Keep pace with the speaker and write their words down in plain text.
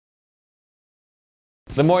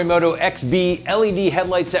The Morimoto XB LED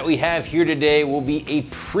headlights that we have here today will be a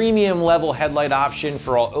premium level headlight option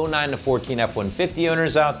for all 09 to 14 F150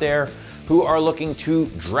 owners out there who are looking to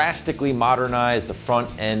drastically modernize the front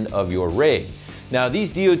end of your rig. Now, these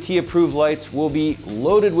DOT approved lights will be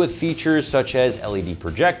loaded with features such as LED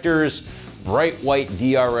projectors, bright white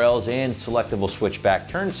DRLs, and selectable switchback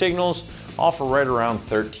turn signals, all for right around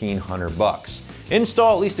 $1,300.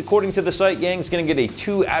 Install, at least according to the site, gang, is going to get a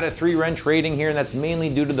 2 out of 3 wrench rating here, and that's mainly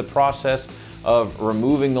due to the process of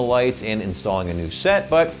removing the lights and installing a new set.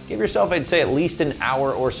 But give yourself, I'd say, at least an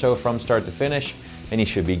hour or so from start to finish, and you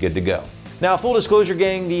should be good to go. Now, full disclosure,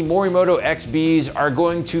 gang, the Morimoto XBs are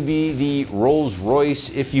going to be the Rolls-Royce,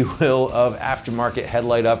 if you will, of aftermarket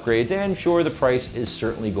headlight upgrades, and sure, the price is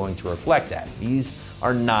certainly going to reflect that. These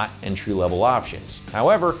are not entry-level options.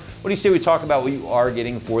 However, what do you say we talk about what you are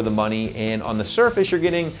getting for the money? And on the surface, you're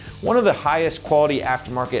getting one of the highest quality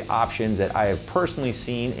aftermarket options that I have personally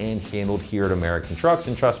seen and handled here at AmericanTrucks,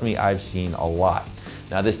 and trust me, I've seen a lot.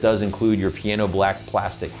 Now, this does include your piano black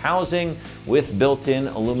plastic housing with built-in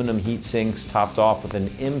aluminum heat sinks, topped off with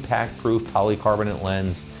an impact-proof polycarbonate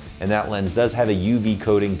lens, and that lens does have a UV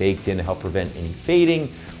coating baked in to help prevent any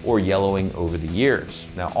fading or yellowing over the years.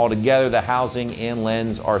 Now, altogether, the housing and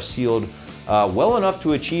lens are sealed well enough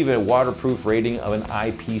to achieve a waterproof rating of an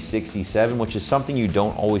IP67, which is something you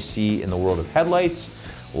don't always see in the world of headlights.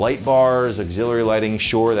 Light bars, auxiliary lighting,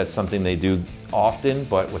 sure, that's something they do often,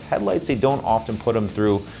 but with headlights, they don't often put them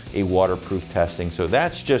through a waterproof testing. So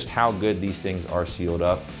that's just how good these things are sealed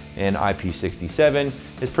up. And IP67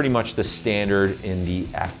 is pretty much the standard in the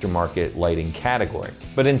aftermarket lighting category.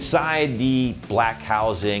 But inside the black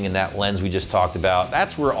housing and that lens we just talked about,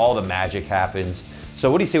 that's where all the magic happens.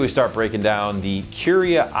 So what do you say we start breaking down the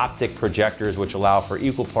Curia optic projectors, which allow for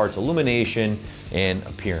equal parts illumination and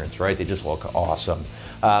appearance, right? They just look awesome.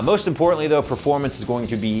 Most importantly though, performance is going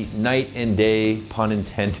to be night and day, pun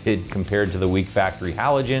intended, compared to the weak factory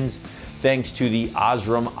halogens, thanks to the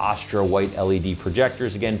Osram Astra white LED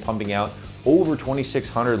projectors, again pumping out over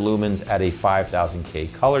 2,600 lumens at a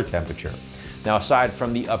 5,000K color temperature. Now, aside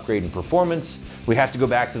from the upgrade in performance, we have to go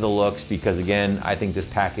back to the looks because, again, I think this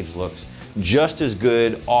package looks just as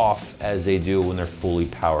good off as they do when they're fully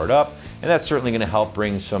powered up, and that's certainly going to help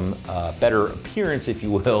bring some better appearance, if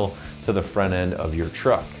you will, to the front end of your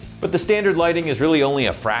truck. But the standard lighting is really only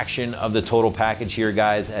a fraction of the total package here,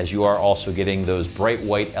 guys, as you are also getting those bright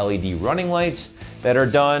white LED running lights that are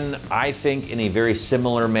done, I think, in a very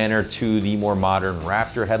similar manner to the more modern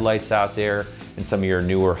Raptor headlights out there and some of your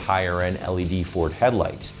newer higher end LED Ford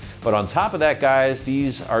headlights. But on top of that, guys,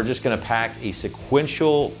 these are just gonna pack a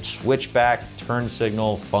sequential switchback turn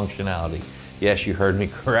signal functionality. Yes, you heard me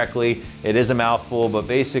correctly. It is a mouthful, but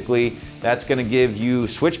basically that's gonna give you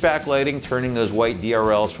switchback lighting, turning those white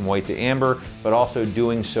DRLs from white to amber, but also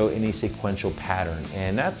doing so in a sequential pattern.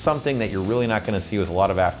 And that's something that you're really not gonna see with a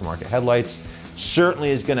lot of aftermarket headlights.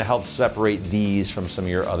 Certainly is gonna help separate these from some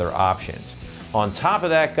of your other options. On top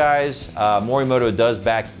of that, guys, Morimoto does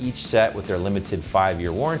back each set with their limited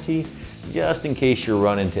 5-year warranty, just in case you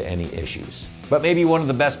run into any issues. But maybe one of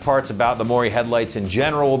the best parts about the Mori headlights in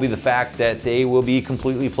general will be the fact that they will be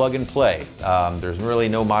completely plug and play. There's really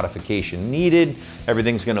no modification needed.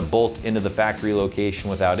 Everything's gonna bolt into the factory location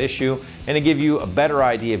without issue, and to give you a better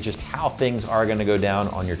idea of just how things are gonna go down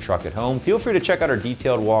on your truck at home, feel free to check out our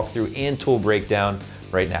detailed walkthrough and tool breakdown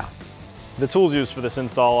right now. The tools used for this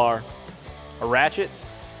install are a ratchet,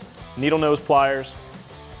 needle nose pliers,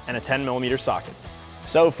 and a 10mm socket.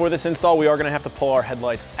 So for this install, we are gonna have to pull our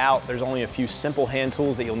headlights out. There's only a few simple hand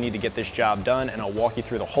tools that you'll need to get this job done, and I'll walk you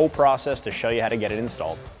through the whole process to show you how to get it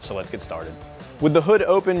installed. So let's get started. With the hood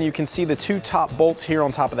open, you can see the 2 top bolts here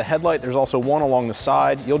on top of the headlight. There's also one along the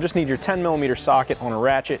side. You'll just need your 10mm socket on a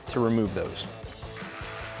ratchet to remove those.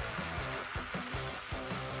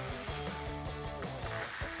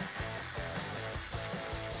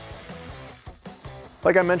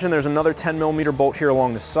 Like I mentioned, there's another 10mm bolt here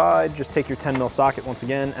along the side. Just take your 10mm socket once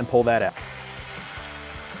again and pull that out.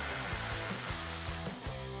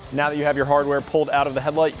 Now that you have your hardware pulled out of the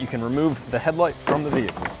headlight, you can remove the headlight from the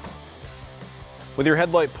vehicle. With your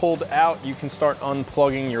headlight pulled out, you can start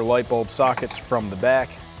unplugging your light bulb sockets from the back.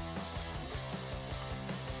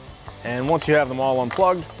 And once you have them all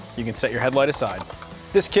unplugged, you can set your headlight aside.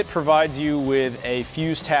 This kit provides you with a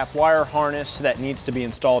fuse tap wire harness that needs to be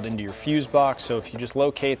installed into your fuse box. So if you just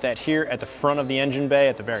locate that here at the front of the engine bay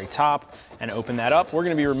at the very top and open that up, we're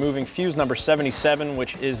gonna be removing fuse number 77,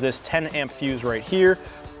 which is this 10 amp fuse right here.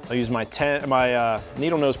 I'll use my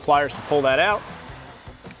needle nose pliers to pull that out.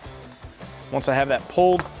 Once I have that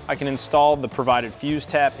pulled, I can install the provided fuse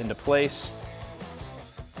tap into place.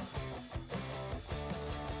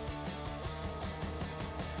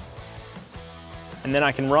 and then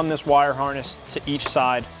I can run this wire harness to each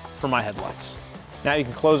side for my headlights. Now you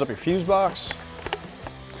can close up your fuse box,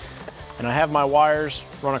 and I have my wires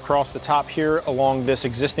run across the top here along this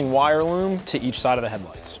existing wire loom to each side of the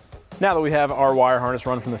headlights. Now that we have our wire harness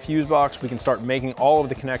run from the fuse box, we can start making all of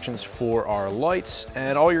the connections for our lights,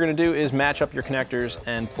 and all you're gonna do is match up your connectors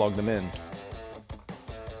and plug them in.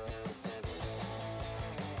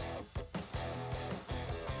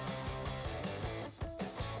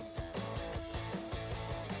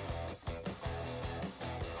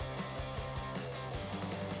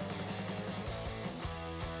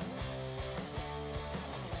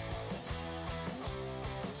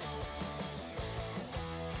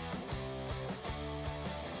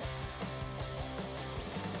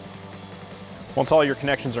 Once all your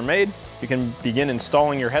connections are made, you can begin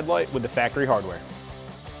installing your headlight with the factory hardware.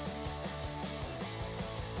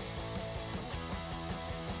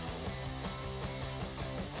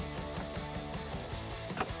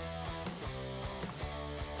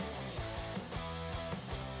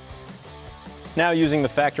 Now, using the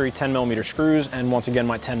factory 10mm screws and once again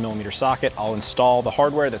my 10mm socket, I'll install the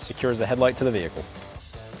hardware that secures the headlight to the vehicle.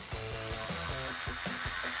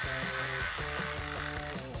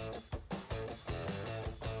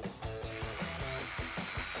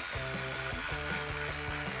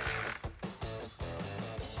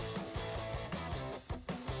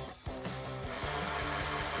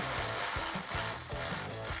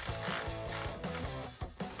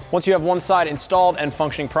 Once you have one side installed and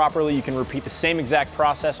functioning properly, you can repeat the same exact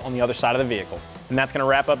process on the other side of the vehicle. And that's going to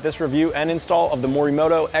wrap up this review and install of the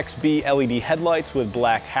Morimoto XB LED headlights with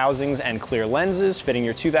black housings and clear lenses fitting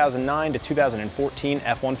your 2009 to 2014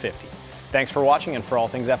 F150. Thanks for watching, and for all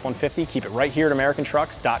things F150, keep it right here at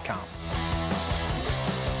AmericanTrucks.com.